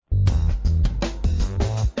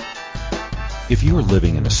If you are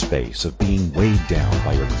living in a space of being weighed down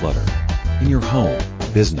by your clutter, in your home,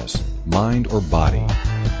 business, mind, or body,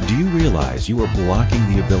 do you realize you are blocking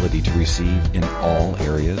the ability to receive in all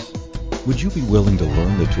areas? Would you be willing to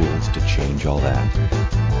learn the tools to change all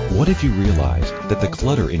that? What if you realized that the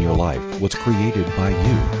clutter in your life was created by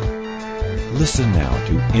you? Listen now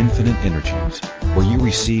to Infinite Energies, where you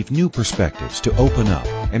receive new perspectives to open up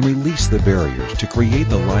and release the barriers to create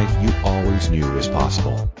the life you always knew is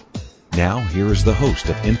possible. Now, here is the host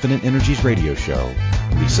of Infinite Energies radio show,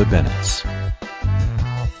 Lisa Bennett.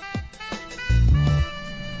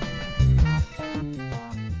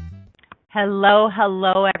 Hello,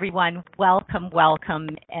 everyone. Welcome.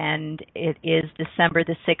 And it is December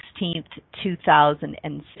the 16th,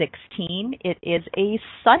 2016. It is a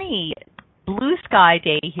sunny, blue sky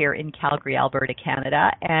day here in Calgary, Alberta,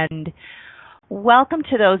 Canada. And welcome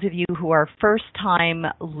to those of you who are first-time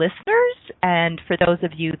listeners, and for those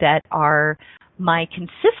of you that are my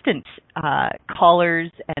consistent callers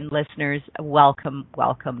and listeners, welcome.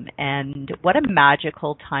 And what a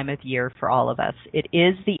magical time of year for all of us. It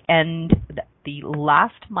is the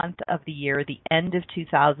last month of the year, the end of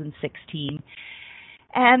 2016.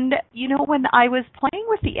 And, you know, when I was playing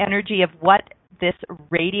with the energy of what this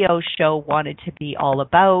radio show wanted to be all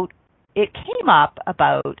about, it came up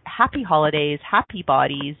about happy holidays, happy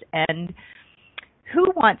bodies, and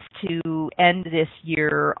who wants to end this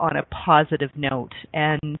year on a positive note.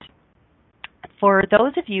 And for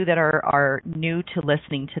those of you that are new to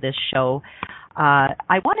listening to this show,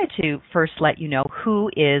 I wanted to first let you know who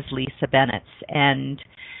is Lisa Bennett. And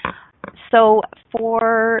so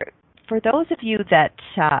for those of you that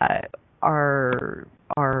are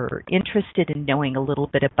interested in knowing a little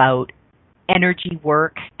bit about energy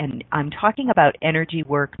work, and I'm talking about energy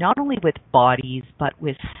work not only with bodies but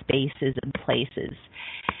with spaces and places.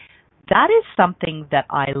 That is something that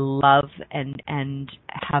I love and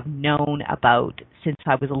have known about since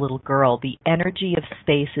I was a little girl, the energy of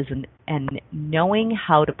spaces and knowing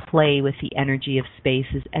how to play with the energy of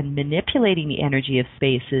spaces and manipulating the energy of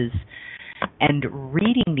spaces and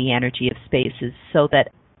reading the energy of spaces so that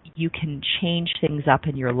you can change things up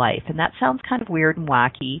in your life. And that sounds kind of weird and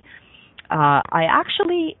wacky. I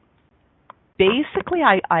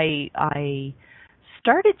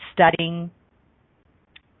started studying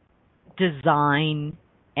design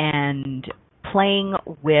and playing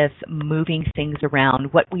with moving things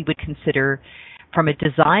around, what we would consider from a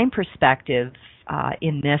design perspective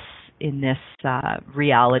in this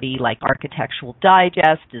reality, like Architectural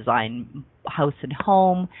Digest, Design House and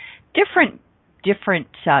Home, different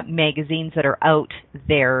magazines that are out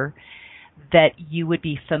there that you would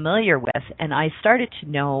be familiar with. And I started to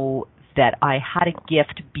know that I had a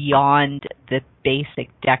gift beyond the basic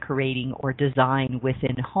decorating or design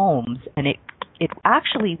within homes. And it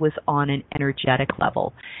actually was on an energetic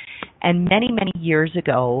level. And many years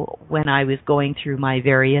ago, when I was going through my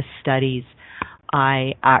various studies,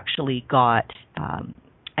 I actually got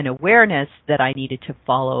an awareness that I needed to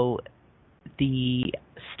follow the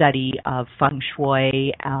study of feng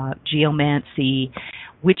shui, geomancy,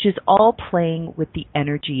 which is all playing with the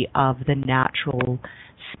energy of the natural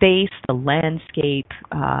space, the landscape,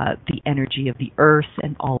 the energy of the earth,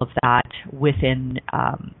 and all of that within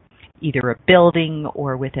either a building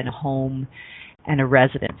or within a home and a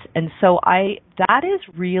residence. And so that is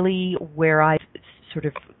really where I've sort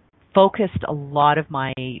of focused a lot of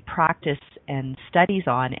my practice and studies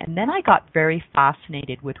on. And then I got very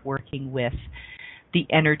fascinated with working with the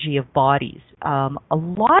energy of bodies. A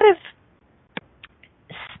lot of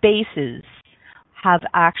spaces have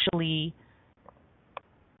actually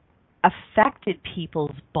affected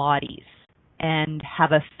people's bodies and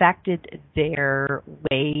have affected their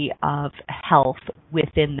way of health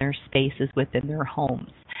within their spaces, within their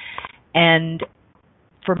homes. And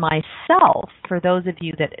for myself, for those of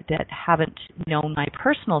you that haven't known my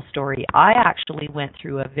personal story, I actually went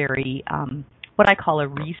through a very, what I call a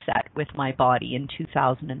reset with my body in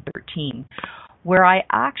 2013, where I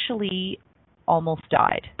actually almost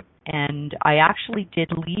died. And I actually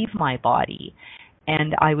did leave my body.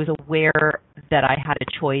 And I was aware that I had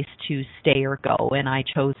a choice to stay or go, and I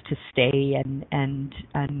chose to stay and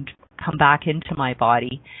come back into my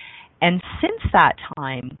body. And since that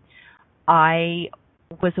time, I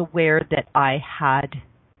was aware that I had,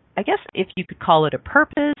 I guess if you could call it a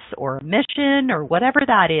purpose or a mission or whatever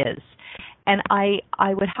that is. And I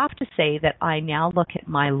would have to say that I now look at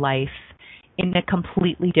my life in a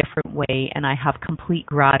completely different way, and I have complete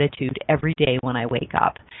gratitude every day when I wake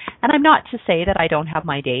up. And I'm not to say that I don't have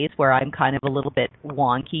my days where I'm kind of a little bit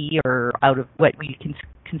wonky or out of what we can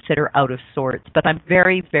consider out of sorts, but I'm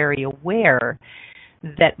very, very aware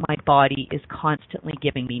that my body is constantly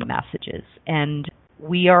giving me messages. And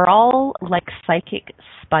we are all like psychic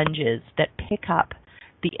sponges that pick up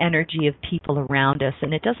the energy of people around us.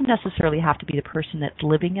 And it doesn't necessarily have to be the person that's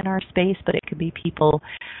living in our space, but it could be people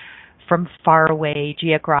from far away,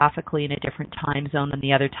 geographically in a different time zone on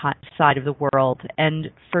the other side of the world. And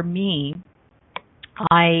for me,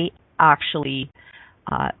 I actually,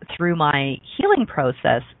 through my healing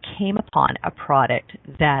process, came upon a product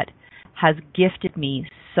that has gifted me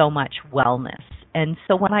so much wellness. And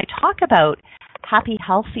so when I talk about happy,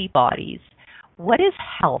 healthy bodies, what is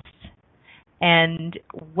health? And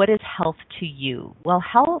what is health to you? Well,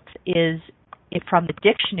 health is, from the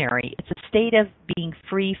dictionary, it's a state of being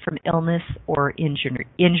free from illness or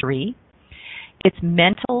injury. It's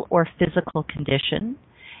mental or physical condition.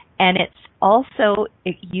 And it's also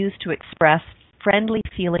used to express friendly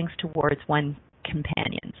feelings towards one's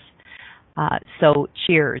companions. So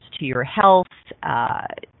cheers to your health.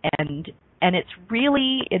 And it's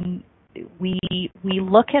really, we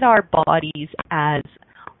look at our bodies as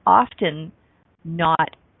often not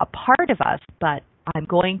a part of us, but I'm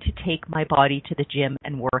going to take my body to the gym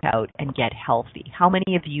and work out and get healthy. How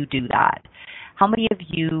many of you do that? How many of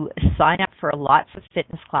you sign up for lots of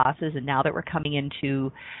fitness classes, and now that we're coming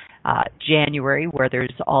into January, where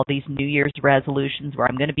there's all these New Year's resolutions where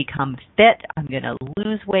I'm going to become fit, I'm going to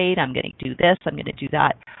lose weight, I'm going to do this, I'm going to do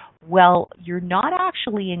that. Well, you're not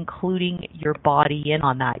actually including your body in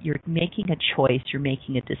on that. You're making a choice, you're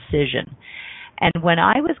making a decision. And when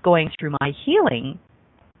I was going through my healing,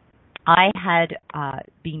 I had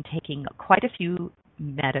been taking quite a few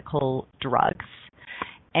medical drugs,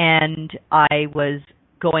 and I was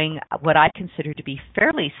going what I consider to be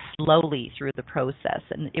fairly slowly through the process,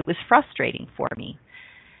 and it was frustrating for me.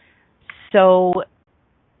 So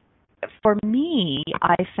for me,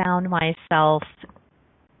 I found myself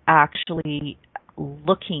actually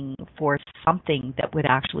looking for something that would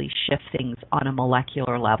actually shift things on a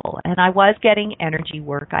molecular level. And I was getting energy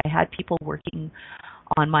work. I had people working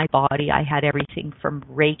on my body. I had everything from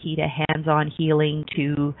Reiki to hands-on healing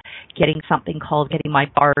to getting my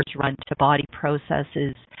bars run to body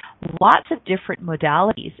processes, lots of different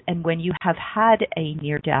modalities. And when you have had a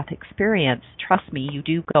near-death experience, trust me, you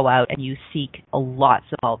do go out and you seek lots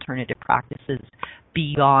of alternative practices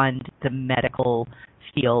beyond the medical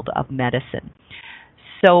field of medicine.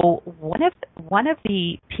 So one of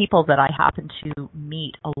the people that I happened to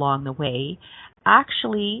meet along the way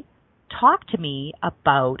actually talked to me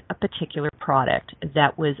about a particular product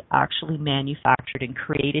that was actually manufactured and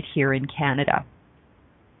created here in Canada.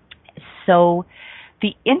 So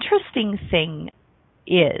the interesting thing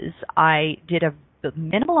is I did a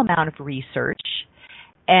minimal amount of research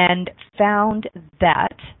and found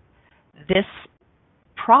that this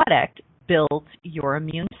product builds your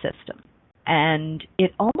immune system. And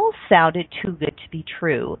it almost sounded too good to be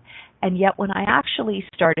true. And yet when I actually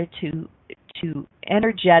started to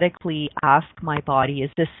energetically ask my body,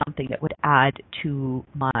 is this something that would add to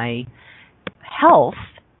my health?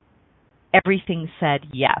 Everything said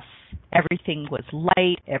yes. Everything was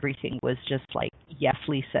light. Everything was just like, yes,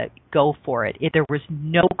 Lisa, go for it. There was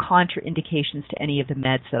no contraindications to any of the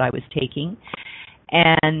meds that I was taking.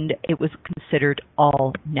 And it was considered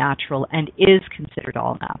all natural and is considered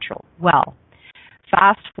all natural. Well,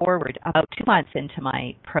 fast forward about 2 months into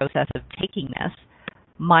my process of taking this,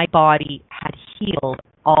 my body had healed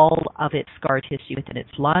all of its scar tissue within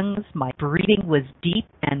its lungs. My breathing was deep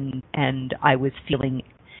and I was feeling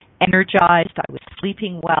energized. I was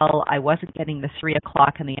sleeping well. I wasn't getting the 3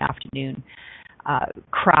 o'clock in the afternoon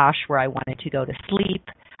crash where I wanted to go to sleep.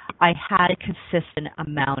 I had a consistent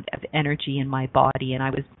amount of energy in my body, and I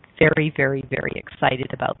was very, very, very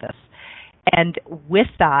excited about this. And with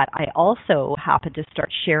that, I also happened to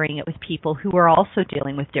start sharing it with people who were also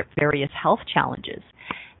dealing with various health challenges.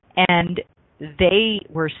 And they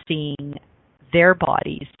were seeing their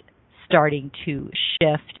bodies starting to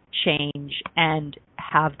shift, change, and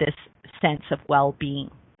have this sense of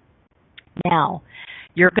well-being. Now,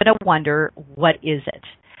 you're going to wonder, what is it?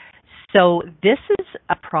 So this is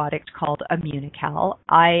a product called Immunical.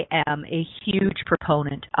 I am a huge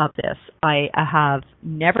proponent of this. I have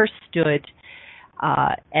never stood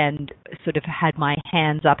and sort of had my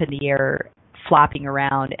hands up in the air, flapping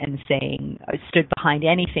around and saying, I stood behind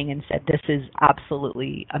anything and said, this is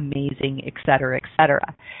absolutely amazing, et cetera, et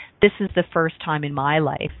cetera. This is the first time in my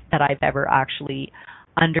life that I've ever actually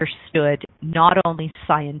understood, not only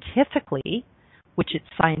scientifically, which it's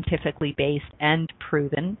scientifically based and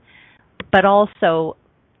proven, but also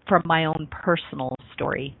from my own personal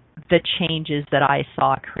story, the changes that I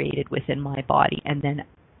saw created within my body, and then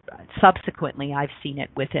subsequently I've seen it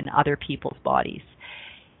within other people's bodies.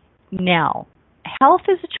 Now, health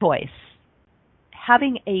is a choice.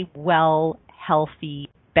 Having a well, healthy,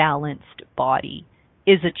 balanced body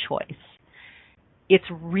is a choice. It's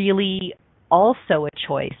really also a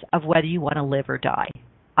choice of whether you want to live or die.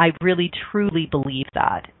 I really truly believe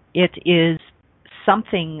that. It is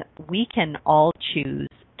something we can all choose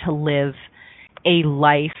to live a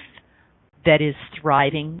life that is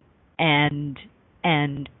thriving and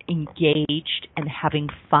engaged and having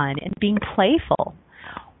fun and being playful.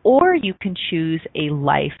 Or you can choose a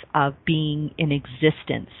life of being in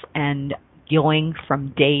existence and going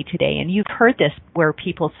from day to day. And you've heard this where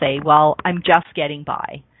people say, well, I'm just getting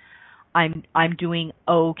by. I'm doing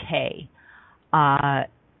okay. I'm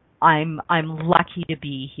lucky to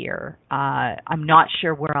be here. I'm not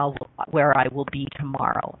sure where I will be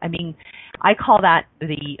tomorrow. I mean, I call that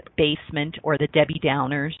the basement or the Debbie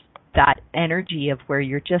Downers, that energy of where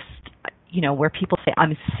you're just, where people say,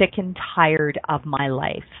 I'm sick and tired of my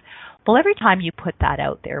life. Well, every time you put that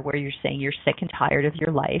out there where you're saying you're sick and tired of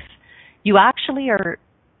your life, you actually are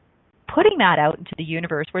putting that out into the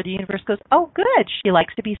universe, where the universe goes, oh, good, she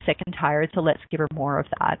likes to be sick and tired, so let's give her more of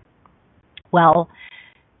that. Well,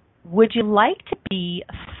 would you like to be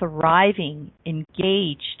thriving,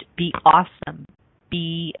 engaged, be awesome,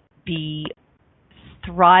 be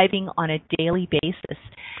thriving on a daily basis?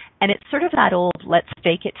 And it's sort of that old, let's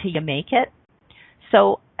fake it till you make it.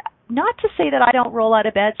 So not to say that I don't roll out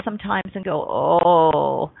of bed sometimes and go,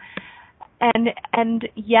 oh, and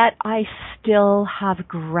yet I still have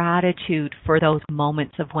gratitude for those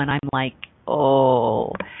moments of when I'm like,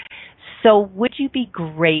 oh. So would you be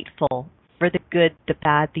grateful for the good, the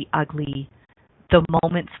bad, the ugly, the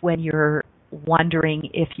moments when you're wondering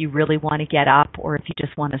if you really want to get up or if you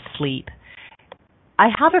just want to sleep? I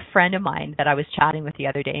have a friend of mine that I was chatting with the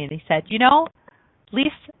other day, and he said, Lise,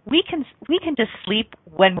 we can just sleep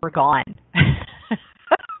when we're gone.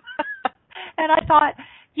 And I thought,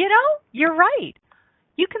 you're right.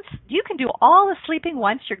 You can do all the sleeping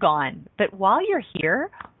once you're gone, but while you're here,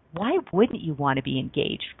 why wouldn't you want to be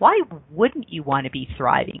engaged? Why wouldn't you want to be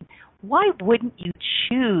thriving? Why wouldn't you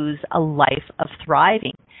choose a life of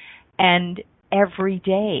thriving and every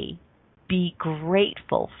day be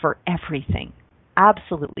grateful for everything?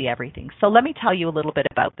 Absolutely everything. So let me tell you a little bit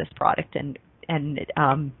about this product, and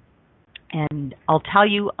I'll tell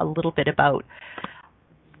you a little bit about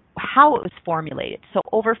how it was formulated. So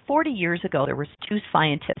over 40 years ago, there was two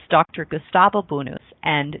scientists, Dr. Gustavo Bunus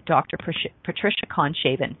and Dr. Patricia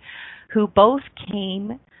Conshaven, who both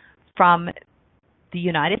came from the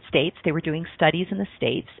United States. They were doing studies in the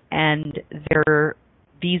States, and their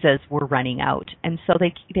visas were running out. And so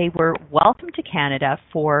they were welcomed to Canada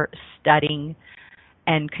for studying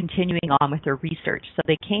and continuing on with their research. So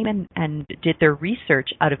they came and did their research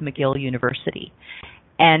out of McGill University.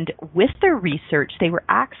 And with their research, they were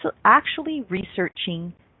actually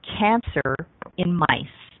researching cancer in mice.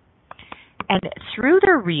 And through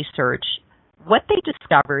their research, what they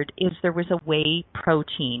discovered is there was a whey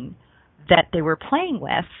protein that they were playing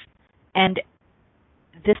with, and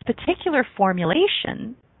this particular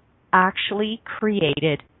formulation actually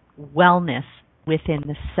created wellness within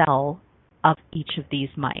the cell of each of these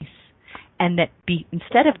mice. And that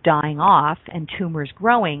instead of dying off and tumors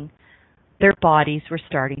growing, their bodies were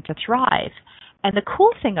starting to thrive. And the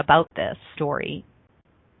cool thing about this story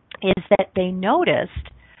is that they noticed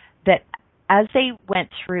that as they went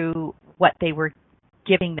through what they were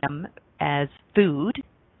giving them as food,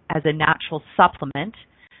 as a natural supplement,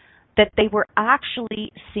 that they were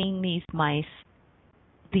actually seeing these mice,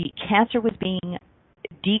 the cancer was being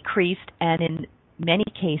decreased and in many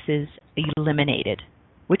cases eliminated,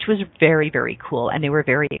 which was very, very cool, and they were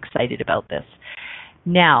very excited about this.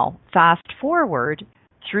 Now, fast forward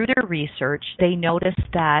through their research, they noticed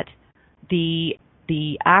that the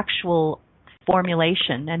actual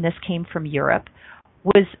formulation, and this came from Europe,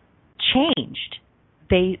 was changed.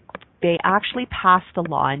 They actually passed the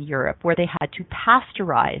law in Europe where they had to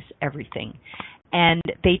pasteurize everything. And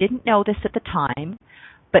they didn't know this at the time,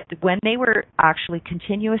 but when they were actually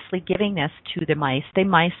continuously giving this to the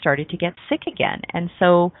mice started to get sick again. And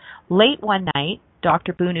so late one night,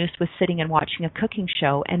 Dr. Bunus was sitting and watching a cooking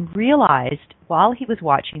show and realized while he was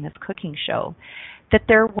watching this cooking show that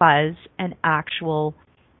there was an actual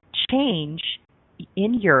change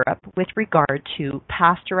in Europe with regard to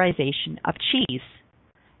pasteurization of cheese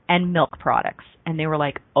and milk products. And they were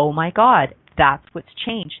like, oh my God, that's what's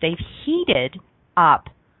changed. They've heated up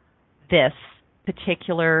this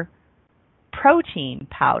particular protein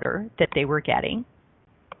powder that they were getting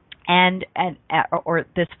or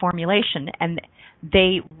this formulation, and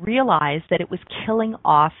they realized that it was killing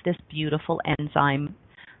off this beautiful enzyme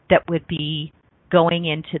that would be going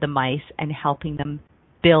into the mice and helping them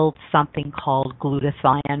build something called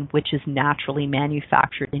glutathione, which is naturally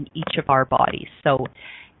manufactured in each of our bodies. So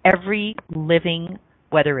every living,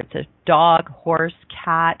 whether it's a dog, horse,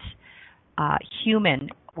 cat, human,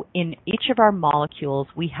 in each of our molecules,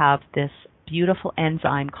 we have this beautiful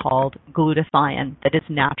enzyme called glutathione that is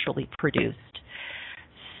naturally produced.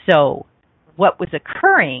 So what was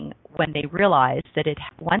occurring when they realized that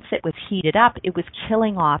once it was heated up, it was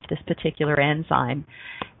killing off this particular enzyme.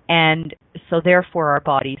 And so therefore our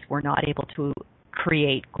bodies were not able to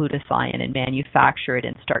create glutathione and manufacture it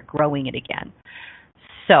and start growing it again.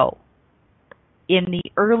 So in the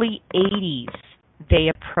early 80s, they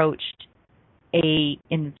approached an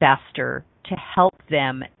investor to help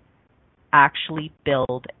them actually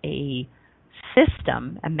build a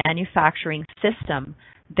system, a manufacturing system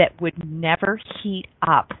that would never heat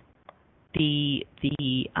up the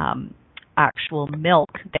actual milk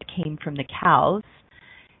that came from the cows.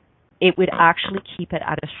 It would actually keep it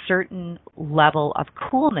at a certain level of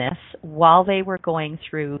coolness while they were going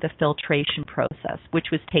through the filtration process, which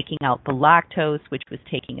was taking out the lactose, which was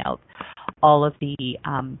taking out all of the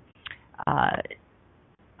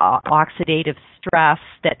oxidative stress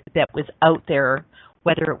that was out there,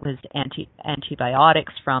 whether it was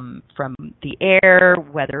antibiotics from the air,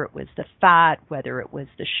 whether it was the fat, whether it was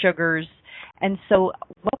the sugars. And so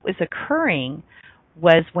what was occurring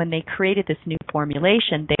was when they created this new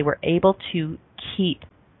formulation, they were able to keep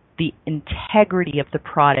the integrity of the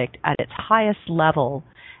product at its highest level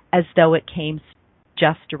as though it came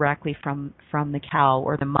just directly from the cow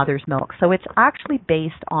or the mother's milk. So it's actually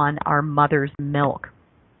based on our mother's milk,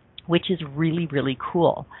 which is really, really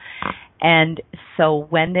cool. And so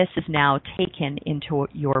when this is now taken into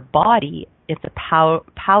your body, it's a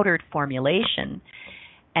powdered formulation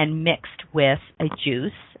and mixed with a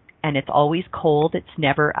juice, and it's always cold. It's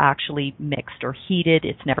never actually mixed or heated.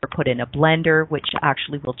 It's never put in a blender, which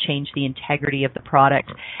actually will change the integrity of the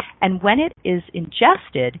product. And when it is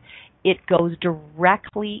ingested, it goes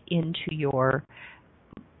directly into your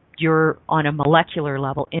on a molecular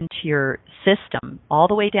level into your system, all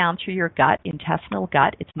the way down through your gut, intestinal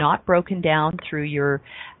gut. It's not broken down through your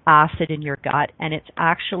acid in your gut, and it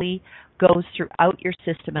actually goes throughout your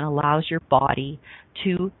system and allows your body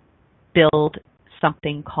to build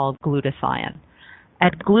something called glutathione.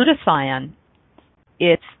 And glutathione,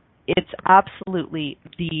 it's absolutely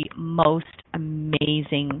the most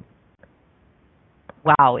amazing.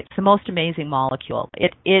 Wow, it's the most amazing molecule.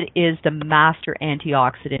 It is the master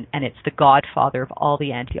antioxidant, and it's the godfather of all the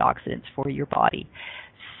antioxidants for your body.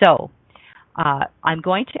 So I'm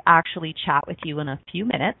going to actually chat with you in a few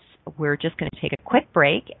minutes. We're just going to take a quick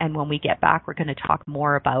break, and when we get back, we're going to talk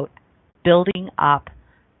more about building up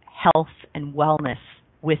health and wellness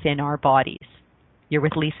within our bodies. You're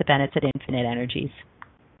with Lisa Bennett at Infinite Energies.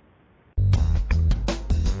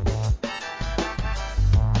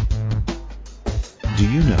 Do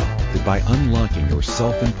you know that by unlocking your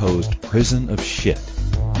self-imposed prison of shit,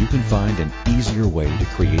 you can find an easier way to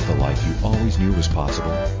create the life you always knew was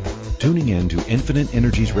possible? Tuning in to Infinite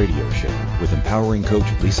Energies radio show with empowering coach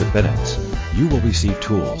Lisa Bennett, you will receive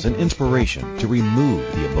tools and inspiration to remove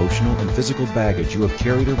the emotional and physical baggage you have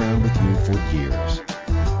carried around with you for years.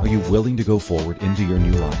 Are you willing to go forward into your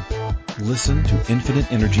new life? Listen to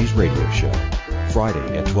Infinite Energies radio show,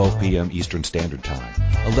 Friday at 12 p.m. Eastern Standard Time,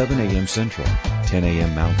 11 a.m. Central, 10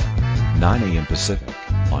 a.m. Mountain, 9 a.m. Pacific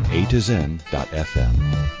on A2Zen.fm.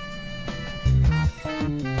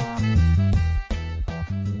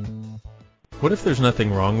 What if there's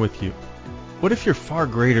nothing wrong with you? What if you're far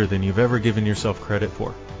greater than you've ever given yourself credit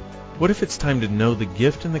for? What if it's time to know the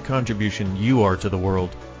gift and the contribution you are to the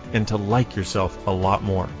world and to like yourself a lot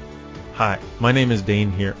more? Hi, my name is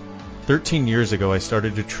Dane here. 13 years ago, I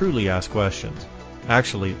started to truly ask questions.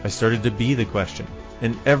 Actually, I started to be the question,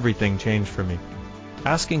 and everything changed for me.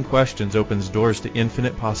 Asking questions opens doors to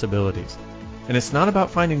infinite possibilities. And it's not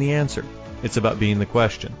about finding the answer. It's about being the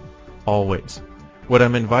question. Always. What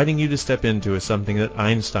I'm inviting you to step into is something that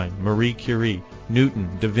Einstein, Marie Curie,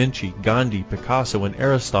 Newton, Da Vinci, Gandhi, Picasso, and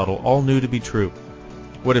Aristotle all knew to be true.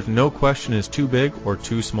 What if no question is too big or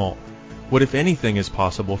too small? What if anything is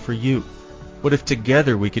possible for you? What if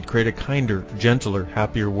together we could create a kinder, gentler,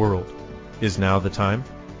 happier world? Is now the time?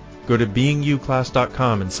 Go to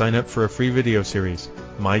beingyouclass.com and sign up for a free video series,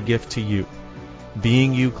 My Gift to You.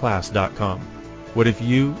 beingyouclass.com. What if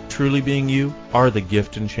you, truly being you, are the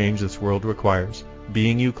gift and change this world requires?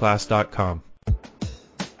 beingyouclass.com.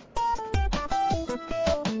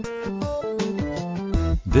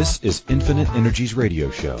 This is Infinite Energies radio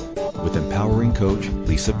show with empowering coach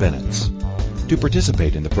Lisa Bennett. To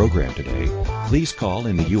participate in the program today, Please call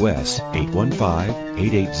in the U.S.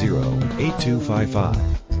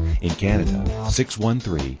 815-880-8255. In Canada,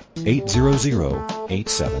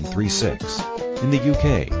 613-800-8736. In the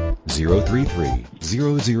UK,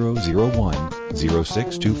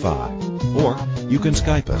 033-0001-0625. Or you can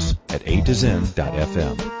Skype us at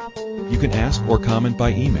a2zen.fm. You can ask or comment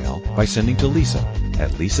by email by sending to Lisa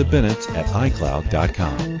at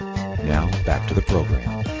lisabennett@icloud.com. Now back to the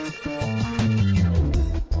program.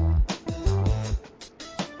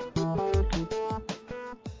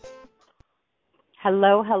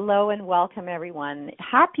 Hello, hello, and welcome, everyone.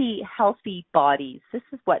 Happy, healthy bodies. This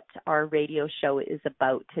is what our radio show is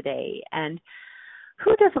about today. And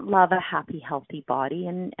who doesn't love a happy, healthy body?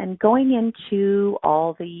 And going into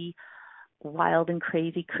all the wild and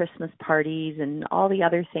crazy Christmas parties and all the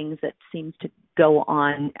other things that seems to go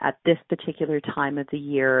on at this particular time of the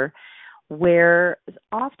year, where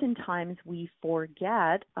oftentimes we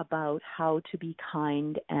forget about how to be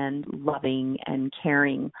kind and loving and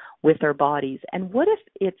caring with our bodies. And what if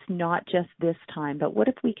it's not just this time, but what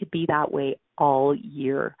if we could be that way all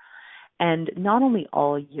year? And not only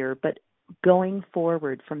all year, but going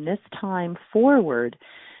forward, from this time forward,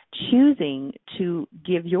 choosing to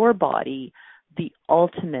give your body the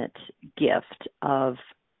ultimate gift of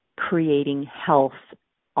creating health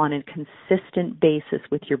on a consistent basis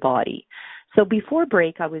with your body. So before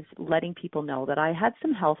break, I was letting people know that I had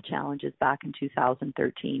some health challenges back in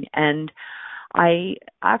 2013, and I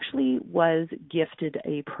actually was gifted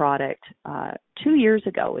a product 2 years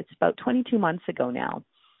ago. It's about 22 months ago now,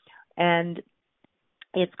 and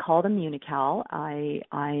it's called Immunical. I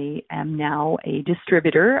am now a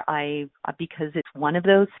distributor because it's one of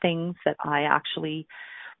those things that I actually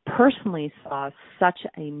personally saw such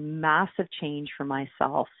a massive change for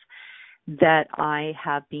myself that I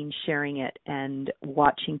have been sharing it and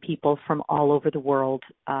watching people from all over the world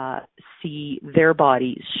see their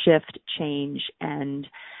bodies shift, change, and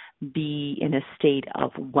be in a state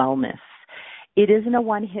of wellness. It isn't a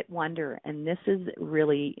one-hit wonder, and this is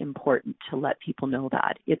really important to let people know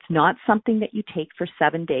that. It's not something that you take for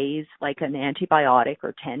 7 days like an antibiotic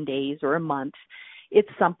or 10 days or a month.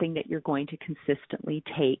 It's something that you're going to consistently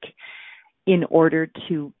take in order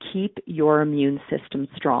to keep your immune system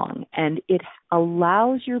strong. And it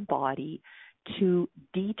allows your body to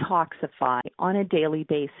detoxify on a daily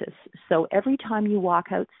basis. So every time you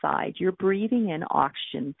walk outside, you're breathing in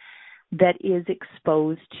oxygen that is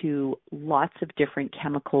exposed to lots of different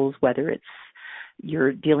chemicals, whether it's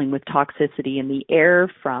you're dealing with toxicity in the air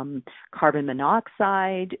from carbon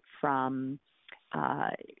monoxide, from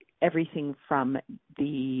everything from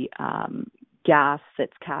the gas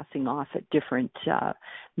that's casting off at different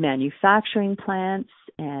manufacturing plants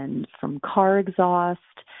and from car exhaust.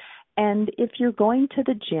 And if you're going to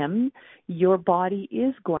the gym, your body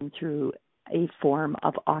is going through a form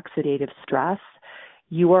of oxidative stress.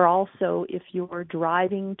 You are also, if you are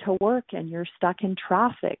driving to work and you're stuck in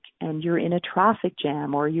traffic and you're in a traffic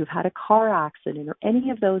jam or you've had a car accident or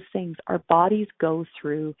any of those things, our bodies go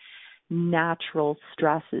through natural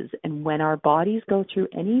stresses. And when our bodies go through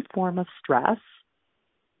any form of stress,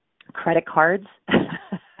 credit cards,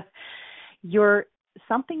 your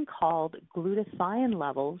something called glutathione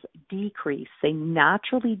levels decrease. They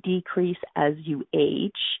naturally decrease as you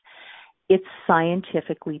age. It's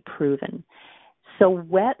scientifically proven. So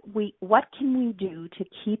what can we do to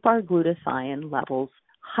keep our glutathione levels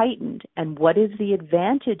heightened? And what is the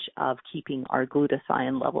advantage of keeping our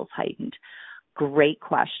glutathione levels heightened? Great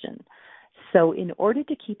question. So in order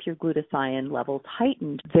to keep your glutathione levels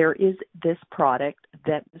heightened, there is this product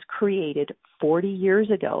that was created 40 years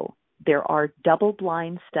ago. There are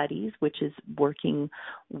double-blind studies, which is working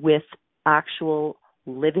with actual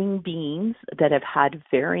living beings that have had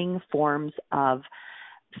varying forms of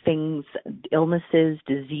things, illnesses,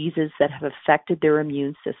 diseases that have affected their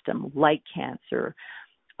immune system, like cancer,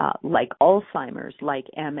 like Alzheimer's, like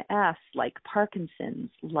MS, like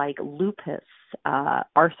Parkinson's, like lupus,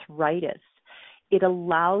 arthritis. It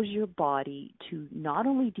allows your body to not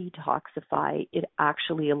only detoxify, it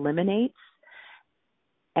actually eliminates,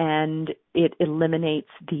 and it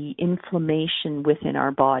eliminates the inflammation within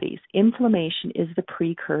our bodies. Inflammation is the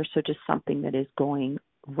precursor to something that is going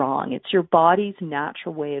wrong. It's your body's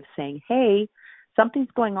natural way of saying, hey,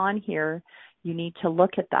 something's going on here. You need to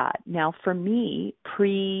look at that. Now, for me,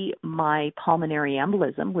 pre my pulmonary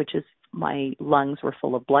embolism, which is my lungs were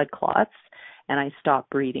full of blood clots, and I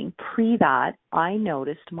stopped breathing. Pre that, I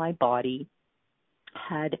noticed my body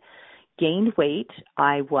had gained weight.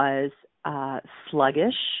 I was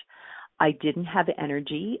sluggish. I didn't have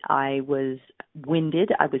energy. I was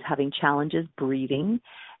winded. I was having challenges breathing.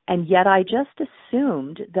 And yet I just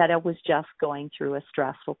assumed that I was just going through a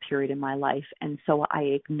stressful period in my life. And so I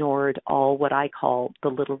ignored all what I call the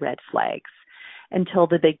little red flags until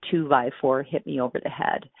the big 2x4 hit me over the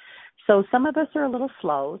head. So some of us are a little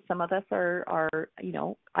slow. Some of us are,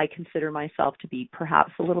 I consider myself to be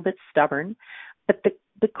perhaps a little bit stubborn. But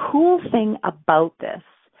the cool thing about this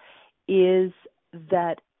is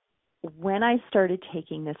that when I started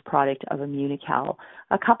taking this product of Immunical,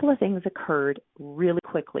 a couple of things occurred really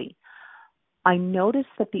quickly. I noticed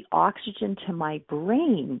that the oxygen to my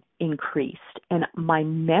brain increased and my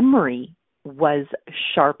memory was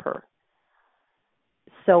sharper.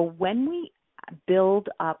 So when we build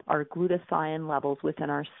up our glutathione levels within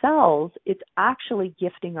our cells, it's actually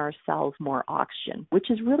gifting our cells more oxygen, which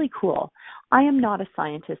is really cool. I am not a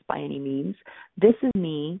scientist by any means. This is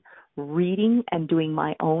me reading and doing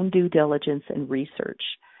my own due diligence and research.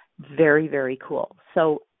 Very, very cool.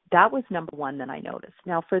 So that was number one that I noticed.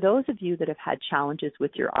 Now, for those of you that have had challenges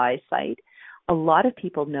with your eyesight, a lot of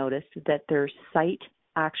people noticed that their sight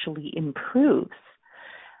actually improves.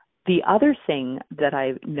 The other thing that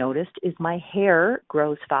I've noticed is my hair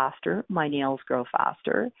grows faster, my nails grow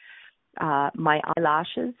faster, my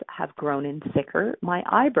eyelashes have grown in thicker, my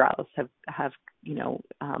eyebrows have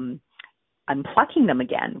I'm plucking them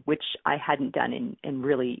again, which I hadn't done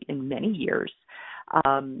in many years.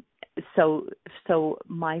 So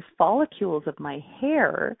my follicles of my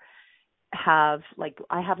hair I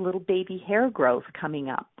have little baby hair growth coming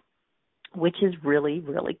up, which is really,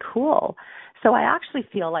 really cool. So I actually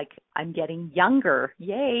feel like I'm getting younger.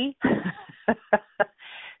 Yay.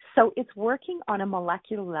 So it's working on a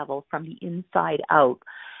molecular level from the inside out.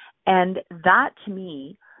 And that to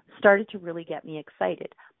me started to really get me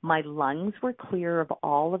excited. My lungs were clear of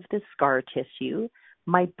all of the scar tissue.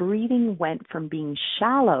 My breathing went from being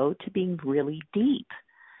shallow to being really deep.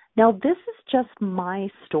 Now, this is just my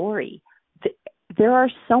story. There are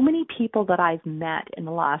so many people that I've met in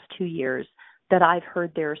the last 2 years that I've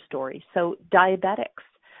heard their story. So diabetics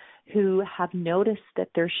who have noticed that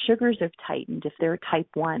their sugars have tightened if they're type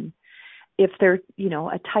 1. If they're,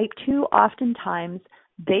 a type 2, oftentimes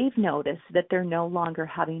they've noticed that they're no longer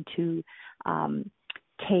having to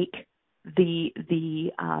take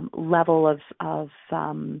the level of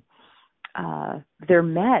their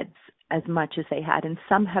meds as much as they had, and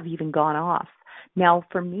some have even gone off. Now,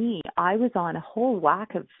 for me, I was on a whole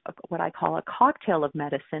whack of what I call a cocktail of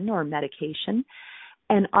medicine or medication,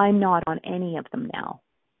 and I'm not on any of them now.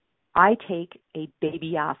 I take a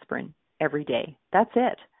baby aspirin every day. That's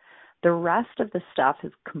it. The rest of the stuff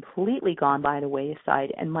has completely gone by the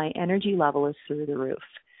wayside, and my energy level is through the roof.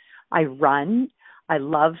 I run. I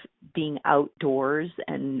love being outdoors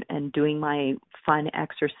and doing my fun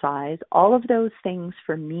exercise. All of those things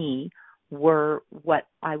for me were what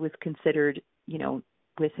I was considered,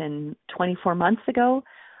 within 24 months ago,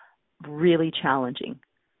 really challenging.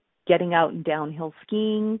 Getting out and downhill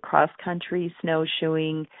skiing, cross-country,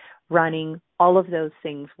 snowshoeing, running, all of those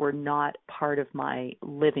things were not part of my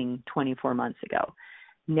living 24 months ago.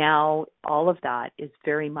 Now, all of that is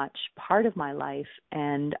very much part of my life,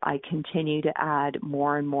 and I continue to add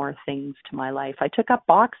more and more things to my life. I took up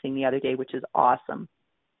boxing the other day, which is awesome.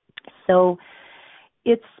 So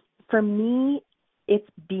for me, it's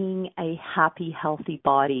being a happy, healthy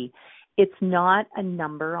body. It's not a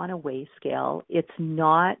number on a weigh scale. It's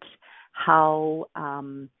not how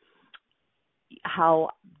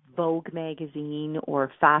Vogue magazine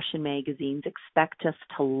or fashion magazines expect us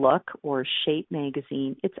to look, or Shape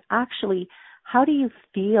magazine. It's actually, how do you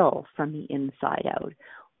feel from the inside out?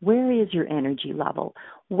 Where is your energy level?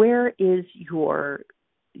 Where is your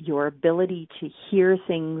ability to hear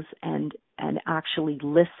things and actually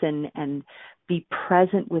listen and be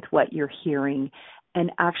present with what you're hearing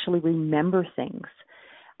and actually remember things?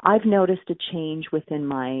 I've noticed a change within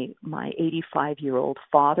my 85-year-old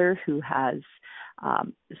father, who has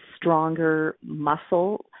stronger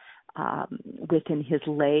muscle within his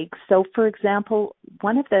legs. So, for example,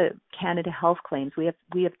 one of the Canada Health claims, we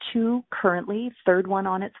have two currently, third one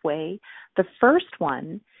on its way. The first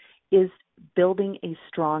one is building a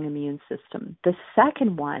strong immune system. The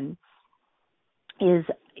second one is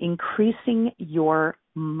increasing your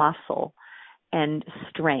muscle and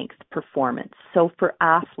strength performance. So for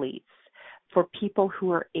athletes, for people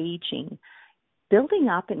who are aging, building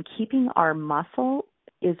up and keeping our muscle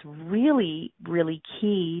is really, really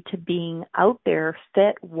key to being out there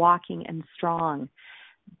fit, walking, and strong.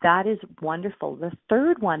 That is wonderful. The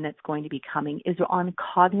third one that's going to be coming is on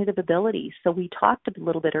cognitive ability. So we talked a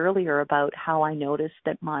little bit earlier about how I noticed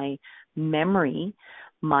that my memory,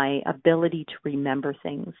 my ability to remember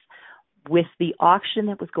things, with the oxygen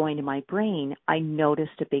that was going to my brain, I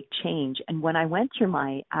noticed a big change. And when I went through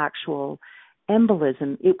my actual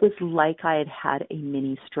embolism, it was like I had had a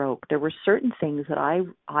mini stroke. There were certain things that I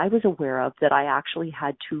was aware of that I actually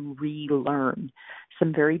had to relearn,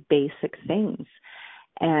 some very basic things.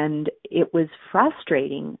 And it was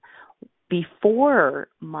frustrating. Before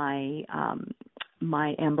my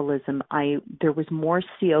my embolism, there was more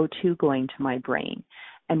CO2 going to my brain.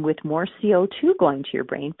 And with more CO2 going to your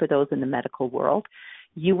brain, for those in the medical world,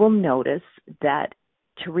 you will notice that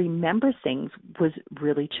to remember things was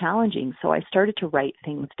really challenging. So I started to write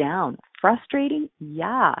things down. Frustrating?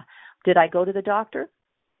 Yeah. Did I go to the doctor?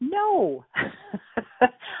 No.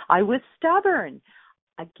 I was stubborn.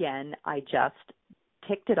 Again, I just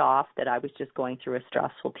ticked it off that I was just going through a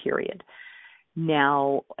stressful period.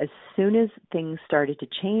 Now, as soon as things started to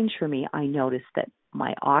change for me, I noticed that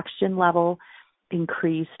my oxygen level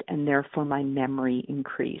increased and therefore my memory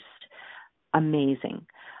increased. Amazing.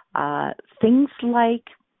 Things like,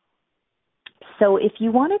 so if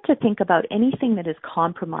you wanted to think about anything that is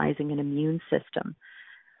compromising an immune system,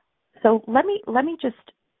 so let me just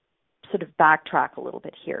sort of backtrack a little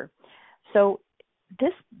bit here. So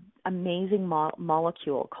this amazing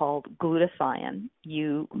molecule called glutathione,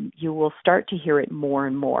 you will start to hear it more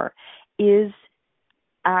and more, is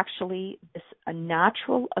actually a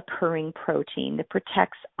natural occurring protein that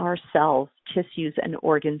protects our cells, tissues, and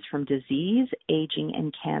organs from disease, aging,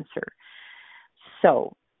 and cancer.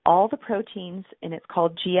 So all the proteins, and it's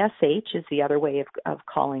called GSH is the other way of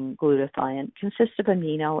calling glutathione, consist of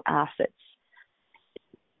amino acids.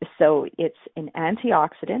 So it's an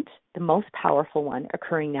antioxidant, the most powerful one,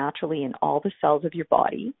 occurring naturally in all the cells of your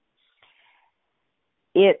body.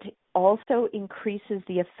 It also increases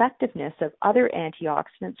the effectiveness of other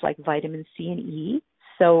antioxidants like vitamin C and E.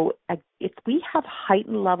 So if we have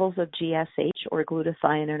heightened levels of GSH or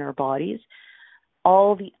glutathione in our bodies,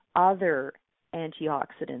 all the other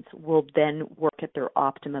antioxidants will then work at their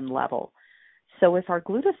optimum level. So if our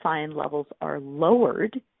glutathione levels are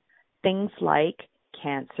lowered, things like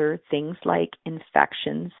cancer, things like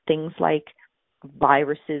infections, things like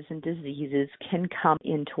viruses and diseases can come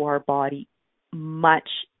into our body much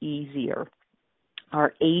easier.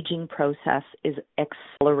 Our aging process is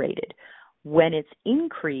accelerated. When it's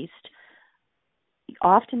increased,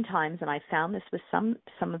 oftentimes, and I found this with some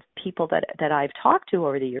of the people that I've talked to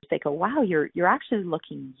over the years, they go, "Wow, you're actually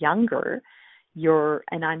looking younger."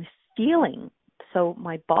 And I'm feeling, so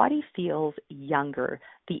my body feels younger.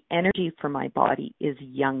 The energy for my body is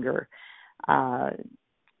younger.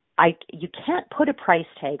 You can't put a price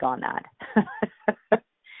tag on that.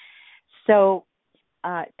 So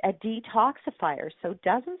a detoxifier, so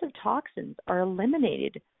dozens of toxins are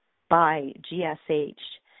eliminated by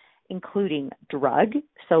GSH, including drug.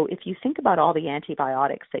 So if you think about all the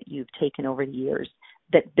antibiotics that you've taken over the years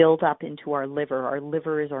that build up into our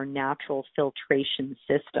liver is our natural filtration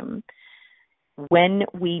system. When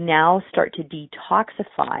we now start to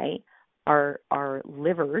detoxify our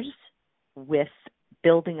livers with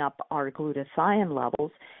building up our glutathione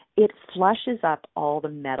levels, it flushes up all the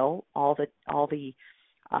metal, all the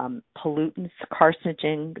pollutants,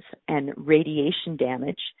 carcinogens, and radiation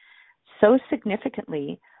damage so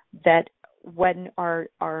significantly that when our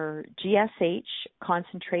GSH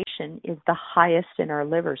concentration is the highest in our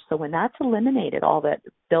liver, so when that's eliminated, all that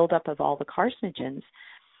buildup of all the carcinogens,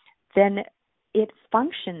 then it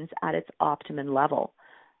functions at its optimum level.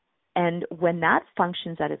 And when that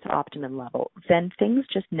functions at its optimum level, then things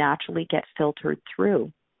just naturally get filtered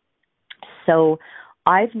through. So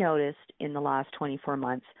I've noticed in the last 24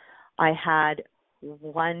 months, I had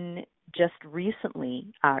one just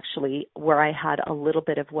recently, actually, where I had a little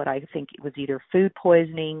bit of what I think it was either food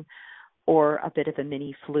poisoning or a bit of a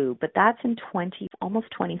mini flu. But that's in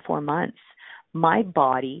almost 24 months. My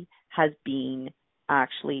body has been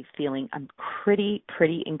actually feeling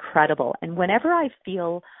pretty incredible. And whenever I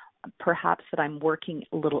feel perhaps that I'm working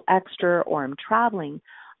a little extra or I'm traveling,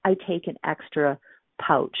 I take an extra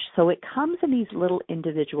pouch. So it comes in these little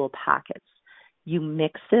individual packets. You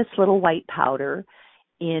mix this little white powder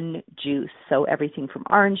in juice, so everything from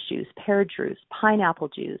orange juice, pear juice, pineapple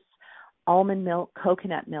juice, almond milk,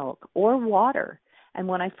 coconut milk, or water. And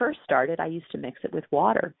when I first started, I used to mix it with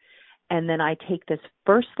water. And then I take this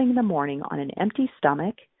first thing in the morning on an empty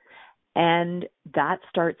stomach, and that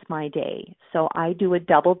starts my day. So I do a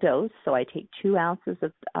double dose. So I take 2 ounces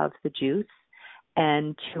of the juice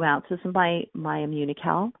and 2 ounces of my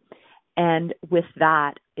Immunical. And with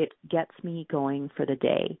that, it gets me going for the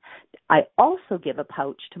day. I also give a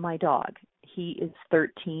pouch to my dog. He is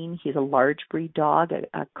 13. He's a large breed dog,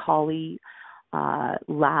 a collie,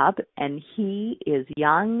 lab, and he is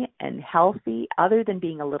young and healthy. Other than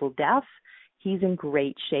being a little deaf, he's in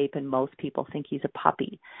great shape, and most people think he's a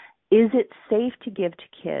puppy. Is it safe to give to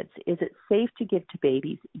kids? Is it safe to give to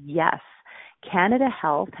babies? Yes. Canada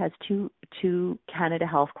Health has two Canada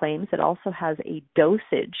Health claims. It also has a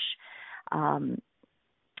dosage.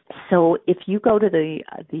 So if you go to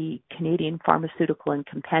the Canadian Pharmaceutical and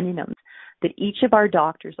Compendiums that each of our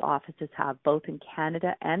doctors' offices have, both in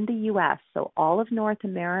Canada and the U.S., so all of North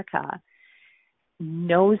America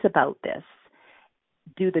knows about this.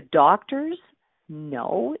 Do the doctors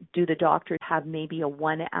know? Do the doctors have maybe a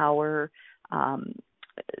 1-hour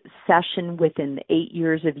session within the 8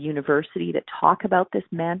 years of university that talk about this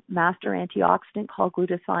master antioxidant called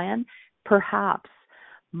glutathione? Perhaps.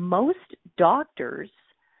 Most doctors,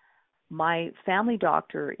 my family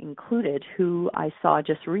doctor included, who I saw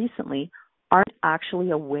just recently, aren't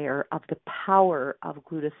actually aware of the power of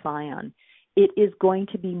glutathione. It is going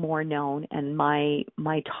to be more known, and my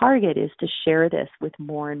target is to share this with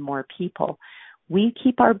more and more people. We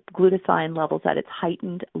keep our glutathione levels at its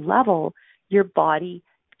heightened level, your body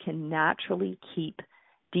can naturally keep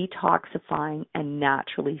detoxifying and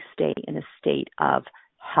naturally stay in a state of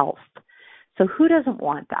health. So who doesn't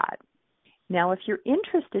want that? Now, if you're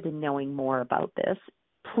interested in knowing more about this,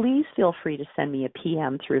 please feel free to send me a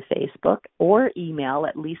PM through Facebook or email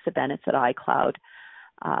at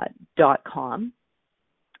lisabennett@icloud.com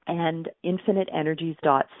and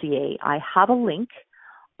infiniteenergies.ca. I have a link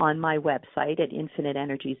on my website at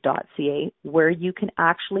infiniteenergies.ca where you can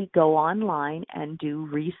actually go online and do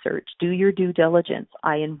research, do your due diligence.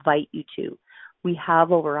 I invite you to. We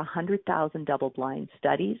have over 100,000 double-blind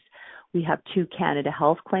studies. We have 2 Canada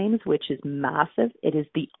Health claims, which is massive. It is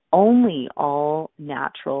the only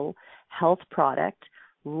all-natural health product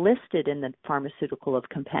listed in the Pharmaceutical of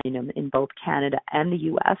Compendium in both Canada and the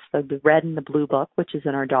U.S., so the red and the blue book, which is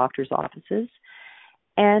in our doctor's offices.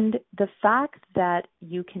 And the fact that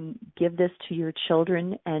you can give this to your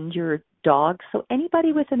children and your dog, so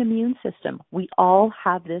anybody with an immune system, we all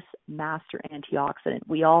have this master antioxidant.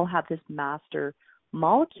 We all have this master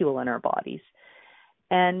molecule in our bodies.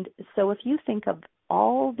 And so if you think of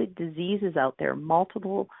all the diseases out there,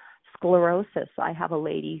 multiple sclerosis, I have a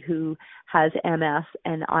lady who has MS,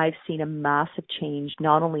 and I've seen a massive change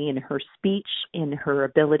not only in her speech, in her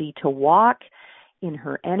ability to walk, in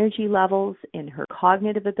her energy levels, in her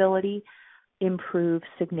cognitive ability, improve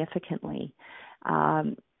significantly.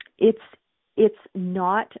 It's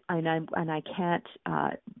not, and I can't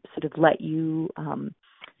sort of let you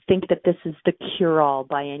think that this is the cure-all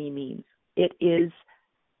by any means. It is,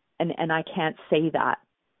 and I can't say that,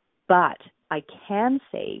 but I can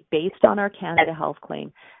say, based on our Canada Health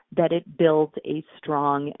claim, that it builds a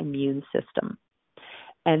strong immune system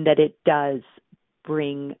and that it does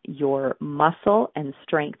bring your muscle and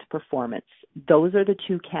strength performance. Those are the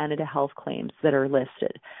 2 Canada Health claims that are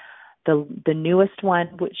listed. The newest one,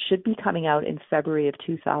 which should be coming out in February of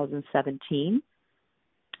 2017,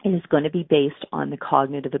 is going to be based on the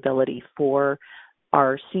cognitive ability for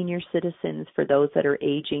our senior citizens, for those that are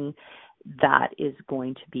aging. That is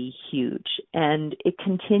going to be huge. And it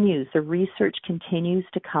continues. The research continues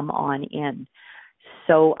to come on in.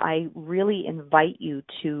 So I really invite you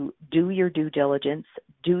to do your due diligence,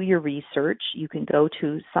 do your research. You can go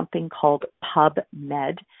to something called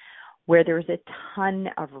PubMed, where there's a ton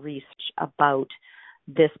of research about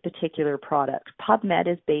this particular product. PubMed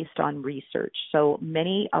is based on research. So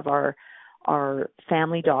many of our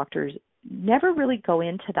family doctors never really go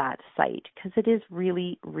into that site because it is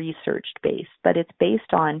really research-based, but it's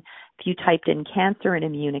based on, if you typed in cancer and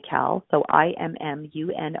immunical, so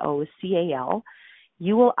IMMUNOCAL,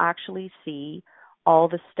 you will actually see all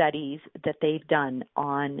the studies that they've done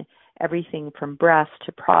on everything from breast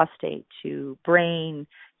to prostate to brain,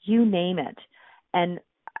 you name it. And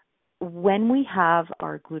when we have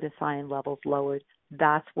our glutathione levels lowered,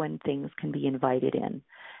 that's when things can be invited in.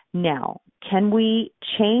 Now, can we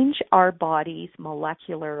change our bodies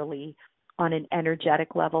molecularly on an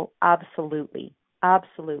energetic level? Absolutely.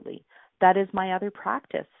 Absolutely. That is my other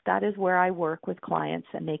practice. That is where I work with clients,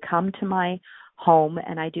 and they come to my home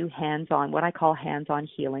and I do hands-on, what I call hands-on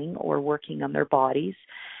healing, or working on their bodies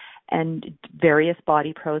and various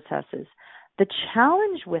body processes. The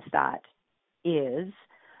challenge with that is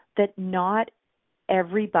that not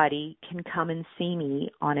everybody can come and see me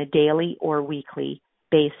on a daily or weekly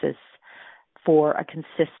basis for a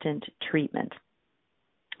consistent treatment.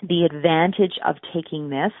 The advantage of taking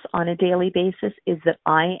this on a daily basis is that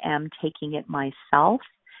I am taking it myself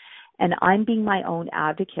and I'm being my own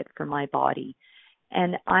advocate for my body.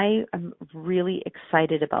 And I am really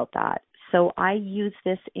excited about that. So I use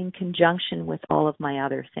this in conjunction with all of my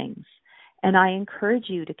other things. And I encourage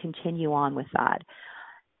you to continue on with that.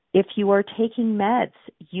 If you are taking meds,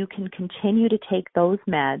 you can continue to take those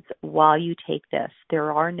meds while you take this.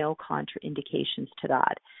 There are no contraindications to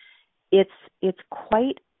that. It's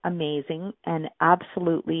quite amazing and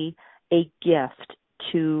absolutely a gift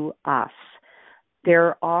to us.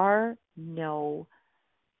 There are no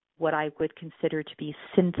what I would consider to be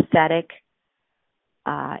synthetic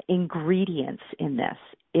ingredients in this.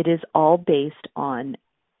 It is all based on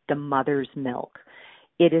the mother's milk.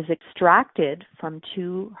 It is extracted from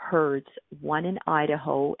 2 herds, one in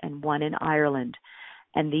Idaho and one in Ireland.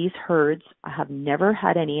 And these herds have never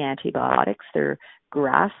had any antibiotics. They're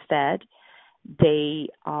grass-fed. They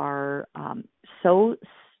are so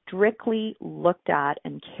strictly looked at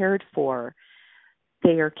and cared for.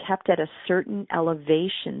 They are kept at a certain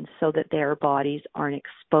elevation so that their bodies aren't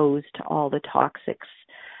exposed to all the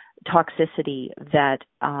toxicity that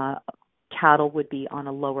cattle would be on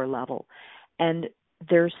a lower level. And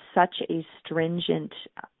there's such a stringent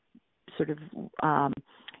sort of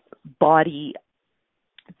body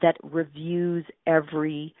that reviews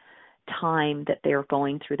every time that they're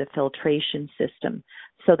going through the filtration system,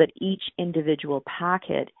 so that each individual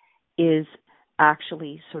packet is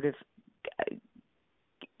actually sort of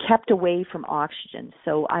kept away from oxygen.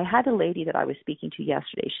 So I had a lady that I was speaking to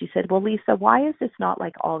yesterday. She said, well, Lisa, why is this not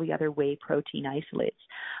like all the other whey protein isolates?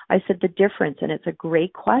 I said, the difference, and it's a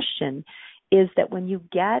great question, is that when you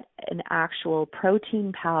get an actual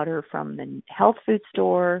protein powder from the health food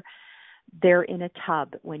store, they're in a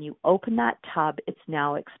tub. When you open that tub, it's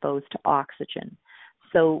now exposed to oxygen.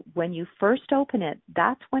 So when you first open it,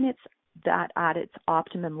 that's when it's at its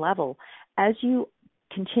optimum level. As you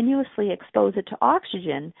continuously expose it to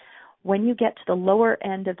oxygen, when you get to the lower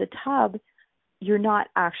end of the tub, you're not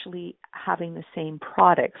actually having the same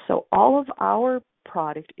product. So all of our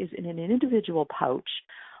product is in an individual pouch,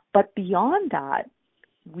 but beyond that,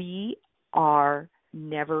 we are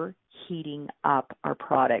never heating up our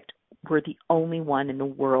product. We're the only one in the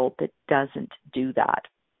world that doesn't do that.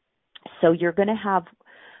 So you're going to have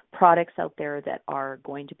products out there that are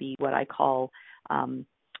going to be what I call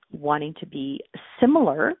wanting to be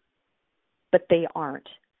similar, but they aren't.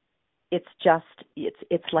 It's just,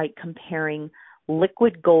 it's like comparing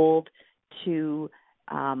liquid gold to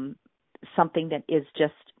something that is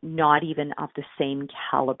just not even of the same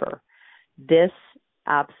caliber. This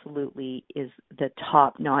absolutely is the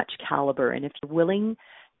top-notch caliber. And if you're willing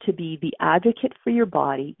to be the advocate for your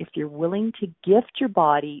body, if you're willing to gift your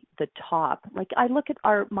body the top, like I look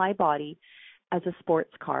at my body as a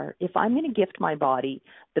sports car. If I'm going to gift my body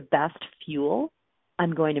the best fuel,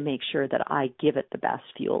 I'm going to make sure that I give it the best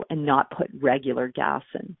fuel and not put regular gas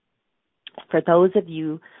in. For those of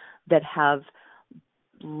you that have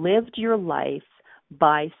lived your life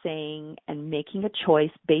by saying and making a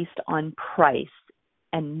choice based on price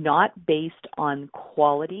and not based on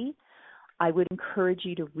quality, I would encourage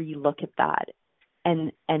you to relook at that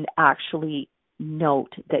and actually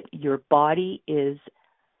note that your body is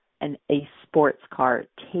a sports car.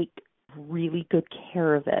 Take really good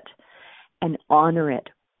care of it and honor it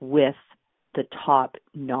with the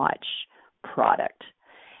top-notch product.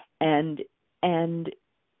 And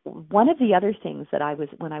one of the other things that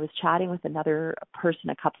when I was chatting with another person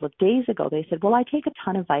a couple of days ago, they said, well, I take a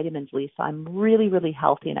ton of vitamins, Lisa. I'm really, really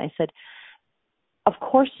healthy. And I said, of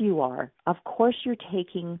course you are. Of course you're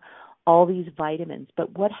taking all these vitamins.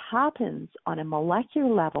 But what happens on a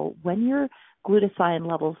molecular level when your glutathione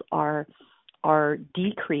levels are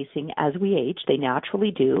decreasing as we age, they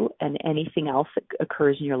naturally do, and anything else that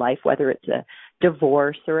occurs in your life, whether it's a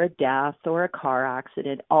divorce or a death or a car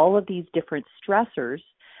accident, all of these different stressors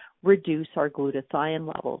reduce our glutathione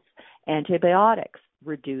levels. Antibiotics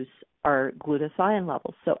reduce our glutathione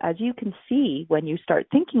levels. So as you can see, when you start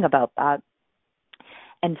thinking about that,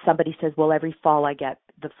 and somebody says, well, every fall I get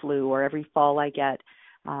the flu, or every fall I get,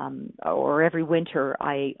 or every winter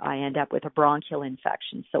I end up with a bronchial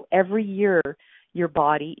infection. So every year your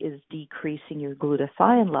body is decreasing your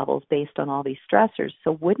glutathione levels based on all these stressors.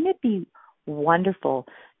 So wouldn't it be wonderful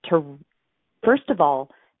to, first of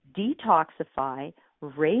all, detoxify,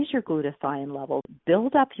 raise your glutathione levels,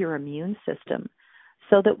 build up your immune system,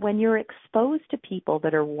 so that when you're exposed to people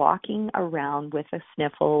that are walking around with a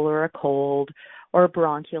sniffle or a cold or a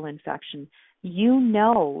bronchial infection, you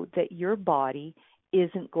know that your body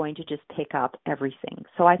isn't going to just pick up everything.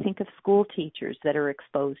 So I think of school teachers that are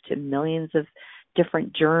exposed to millions of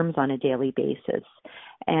different germs on a daily basis.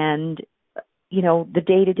 And, you know, the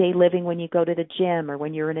day-to-day living when you go to the gym or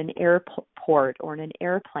when you're in an airport or in an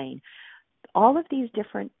airplane, all of these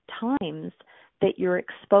different times that you're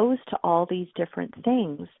exposed to all these different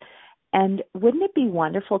things. And wouldn't it be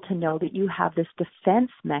wonderful to know that you have this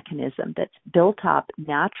defense mechanism that's built up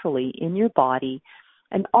naturally in your body,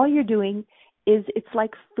 and all you're doing is it's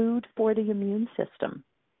like food for the immune system.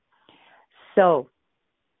 So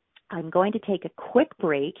I'm going to take a quick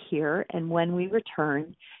break here, and when we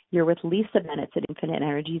return, you're with Lisa Bennett at Infinite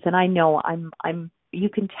Energies, and I know you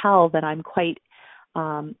can tell that I'm quite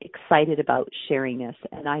excited about sharing this,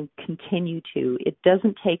 and I continue to. It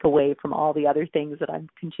doesn't take away from all the other things that I'm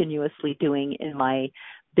continuously doing in my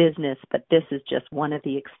business, but this is just one of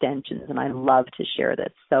the extensions, and I love to share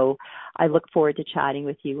this. So I look forward to chatting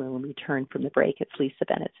with you when we return from the break. It's Lisa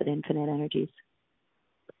Bennett at Infinite Energies.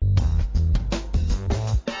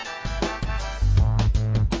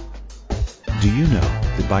 Do you know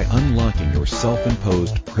that by unlocking your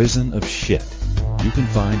self-imposed prison of shit, you can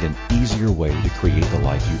find an easier way to create the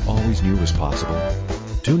life you always knew was possible?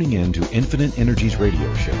 Tuning in to Infinite Energies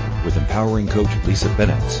radio show with empowering coach Lisa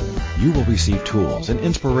Bennett, you will receive tools and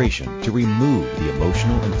inspiration to remove the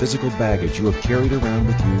emotional and physical baggage you have carried around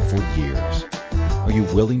with you for years. Are you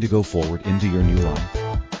willing to go forward into your new life?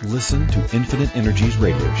 Listen to Infinite Energies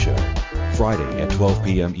radio show, Friday at 12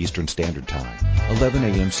 p.m. Eastern Standard Time, 11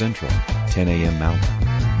 a.m. Central, 10 a.m.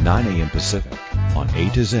 Mountain, 9 a.m. Pacific on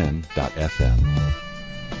A2Zen.fm.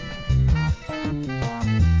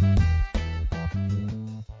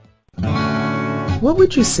 What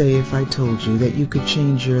would you say if I told you that you could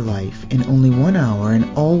change your life in only 1 hour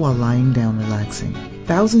and all while lying down relaxing?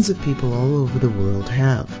 Thousands of people all over the world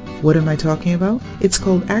have. What am I talking about? It's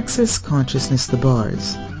called Access Consciousness, the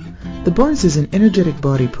bars. The bars is an energetic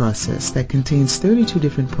body process that contains 32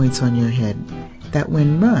 different points on your head that,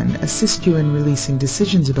 when run, assist you in releasing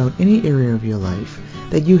decisions about any area of your life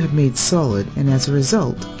that you have made solid and as a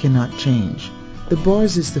result cannot change. The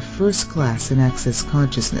bars is the first class in Access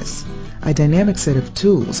Consciousness, a dynamic set of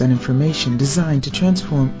tools and information designed to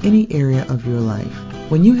transform any area of your life.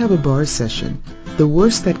 When you have a bars session, the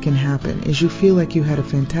worst that can happen is you feel like you had a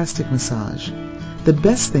fantastic massage. The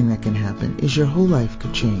best thing that can happen is your whole life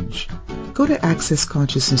could change. Go to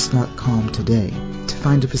accessconsciousness.com today to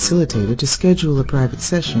find a facilitator to schedule a private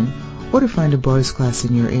session or to find a bars class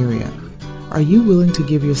in your area. Are you willing to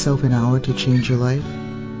give yourself an hour to change your life?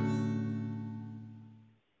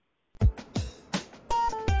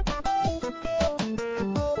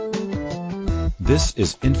 This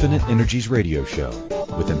is Infinite Energies radio show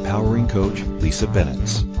with empowering coach Lisa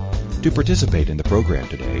Bennett. To participate in the program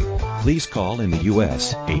today, please call in the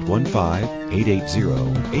U.S.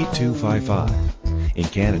 815-880-8255. In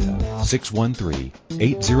Canada,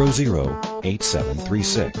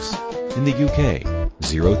 613-800-8736. In the UK,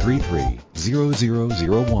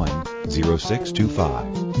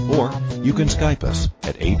 033-0001-0625. Or you can Skype us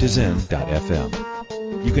at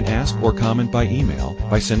A2Zen.fm. You can ask or comment by email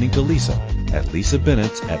by sending to Lisa at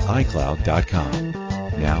lisabennett@icloud.com.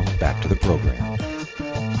 Now back to the program.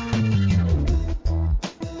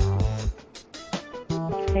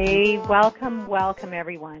 Hey, welcome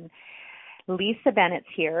everyone. Lisa Bennett's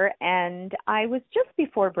here, and I was just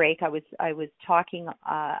before break. I was talking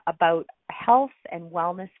about health and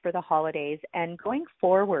wellness for the holidays and going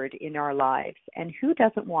forward in our lives. And who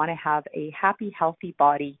doesn't want to have a happy, healthy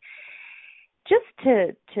body? Just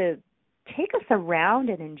to take us around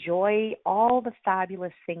and enjoy all the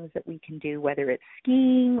fabulous things that we can do, whether it's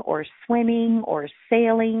skiing or swimming or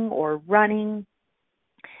sailing or running.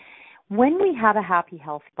 When we have a happy,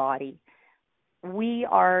 healthy body, we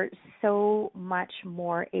are so much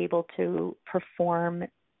more able to perform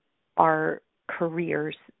our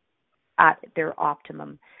careers at their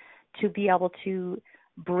optimum, to be able to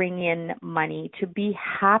bring in money, to be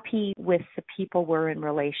happy with the people we're in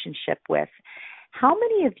relationship with. How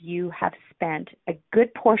many of you have spent a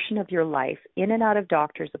good portion of your life in and out of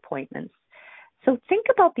doctor's appointments? So think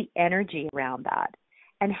about the energy around that.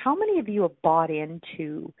 And how many of you have bought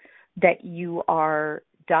into that you are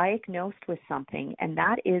diagnosed with something and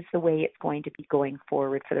that is the way it's going to be going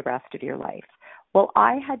forward for the rest of your life? Well,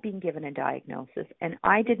 I had been given a diagnosis and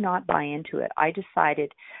I did not buy into it. I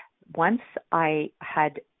decided once I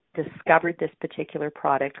had discovered this particular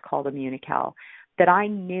product called Immunical, that I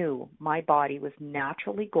knew my body was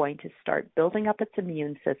naturally going to start building up its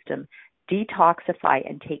immune system, detoxify,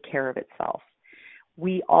 and take care of itself.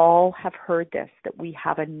 We all have heard this, that we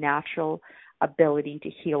have a natural ability to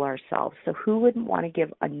heal ourselves. So who wouldn't want to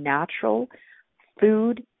give a natural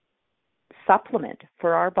food supplement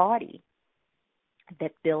for our body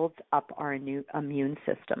that builds up our new immune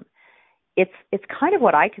system? It's kind of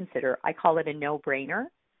what I call it a no-brainer.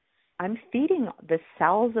 I'm feeding the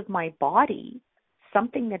cells of my body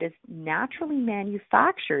something that is naturally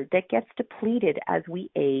manufactured that gets depleted as we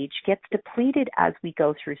age, gets depleted as we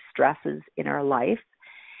go through stresses in our life.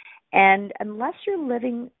 And unless you're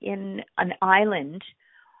living in an island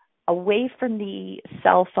away from the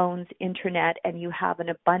cell phones, internet, and you have an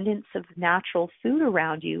abundance of natural food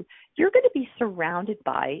around you, you're going to be surrounded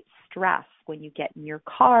by stress when you get in your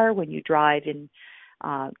car, when you drive in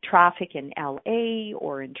traffic in LA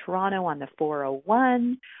or in Toronto on the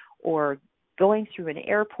 401, or going through an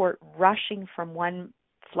airport, rushing from one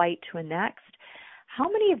flight to the next. How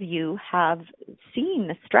many of you have seen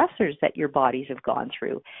the stressors that your bodies have gone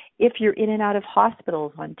through? If you're in and out of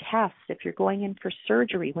hospitals on tests, if you're going in for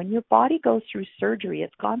surgery, when your body goes through surgery,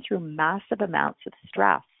 it's gone through massive amounts of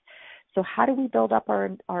stress. So how do we build up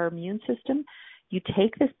our immune system? You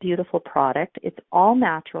take this beautiful product. It's all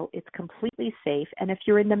natural. It's completely safe. And if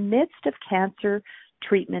you're in the midst of cancer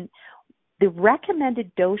treatment, the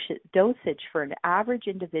recommended dosage for an average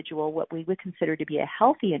individual, what we would consider to be a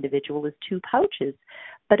healthy individual, is 2 pouches.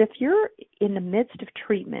 But if you're in the midst of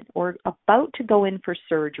treatment or about to go in for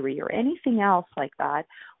surgery or anything else like that,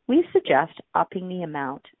 we suggest upping the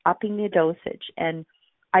amount, upping the dosage. And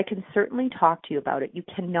I can certainly talk to you about it. You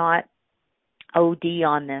cannot OD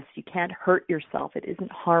on this. You can't hurt yourself. It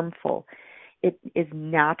isn't harmful. It is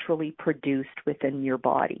naturally produced within your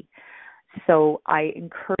body. So I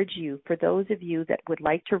encourage you, for those of you that would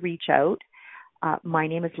like to reach out, my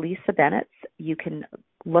name is Lisa Bennett. You can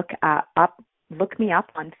look me up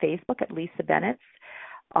on Facebook at Lisa Bennett,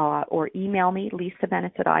 or email me,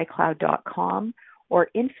 lisabennett@icloud.com, or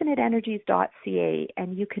infiniteenergies.ca,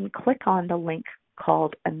 and you can click on the link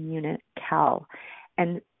called ImmuniCal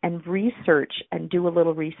and research and do a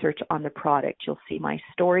little research on the product. You'll see my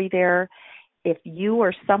story there. If you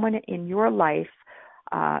or someone in your life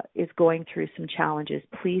is going through some challenges,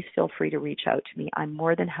 please feel free to reach out to me. I'm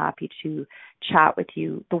more than happy to chat with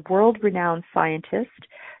you. The world-renowned scientist,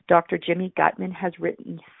 Dr. Jimmy Gutman, has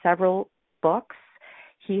written several books.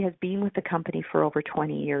 He has been with the company for over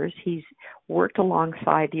 20 years. He's worked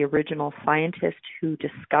alongside the original scientist who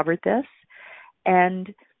discovered this.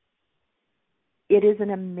 And it is an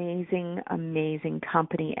amazing, amazing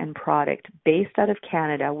company and product based out of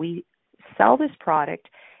Canada. We sell this product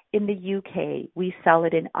in the UK, we sell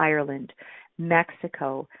it in Ireland,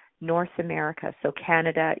 Mexico, North America, so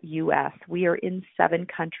Canada, US. We are in 7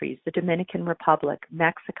 countries, the Dominican Republic,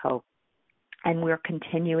 Mexico, and we're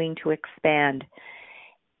continuing to expand.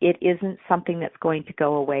 It isn't something that's going to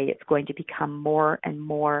go away. It's going to become more and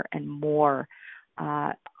more and more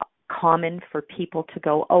common for people to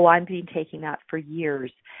go, oh, I've been taking that for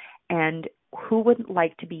years. And who wouldn't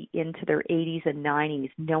like to be into their 80s and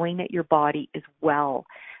 90s knowing that your body is well,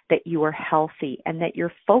 that you are healthy, and that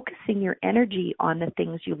you're focusing your energy on the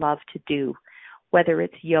things you love to do, whether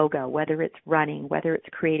it's yoga, whether it's running, whether it's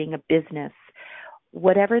creating a business,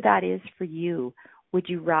 whatever that is for you. Would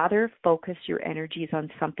you rather focus your energies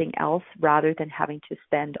on something else rather than having to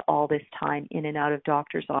spend all this time in and out of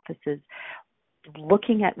doctor's offices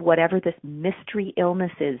looking at whatever this mystery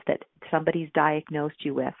illness is that somebody's diagnosed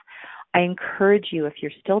you with? I encourage you, if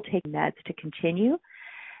you're still taking meds, to continue.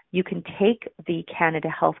 You can take the Canada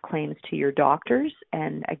Health claims to your doctors,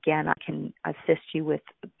 and again, I can assist you with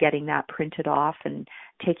getting that printed off and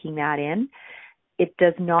taking that in. It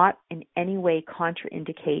does not in any way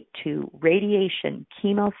contraindicate to radiation,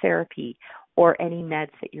 chemotherapy, or any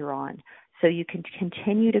meds that you're on. So you can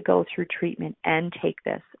continue to go through treatment and take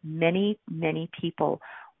this. Many, many people,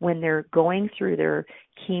 when they're going through their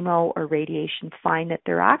chemo or radiation, find that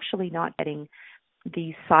they're actually not getting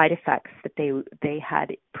the side effects that they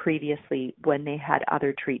had previously when they had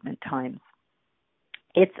other treatment times.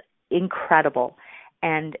 It's incredible,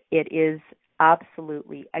 and it is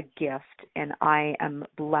absolutely a gift, and I am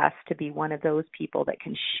blessed to be one of those people that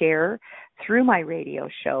can share through my radio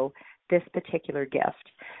show this particular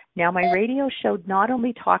gift. Now, my radio show not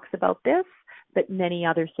only talks about this, but many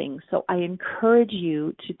other things. So I encourage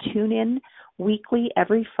you to tune in weekly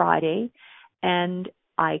every Friday, and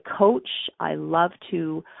I coach. I love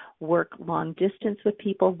to work long distance with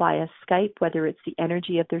people via Skype, whether it's the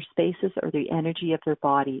energy of their spaces or the energy of their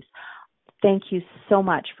bodies. Thank you so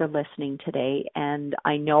much for listening today. And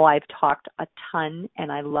I know I've talked a ton,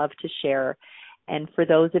 and I love to share. And for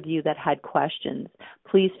those of you that had questions,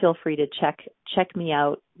 please feel free to check me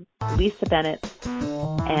out, Lisa Bennett.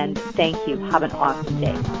 And thank you. Have an awesome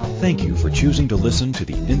day. Thank you for choosing to listen to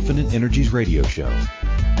the Infinite Energies radio show.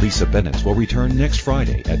 Lisa Bennett will return next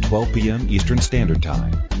Friday at 12 p.m. Eastern Standard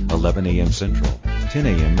Time, 11 a.m. Central, 10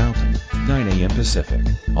 a.m. Mountain, 9 a.m. Pacific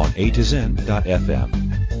on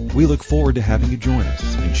A2Zen.fm. We look forward to having you join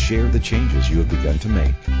us and share the changes you have begun to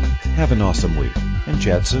make. Have an awesome week and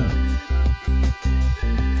chat soon.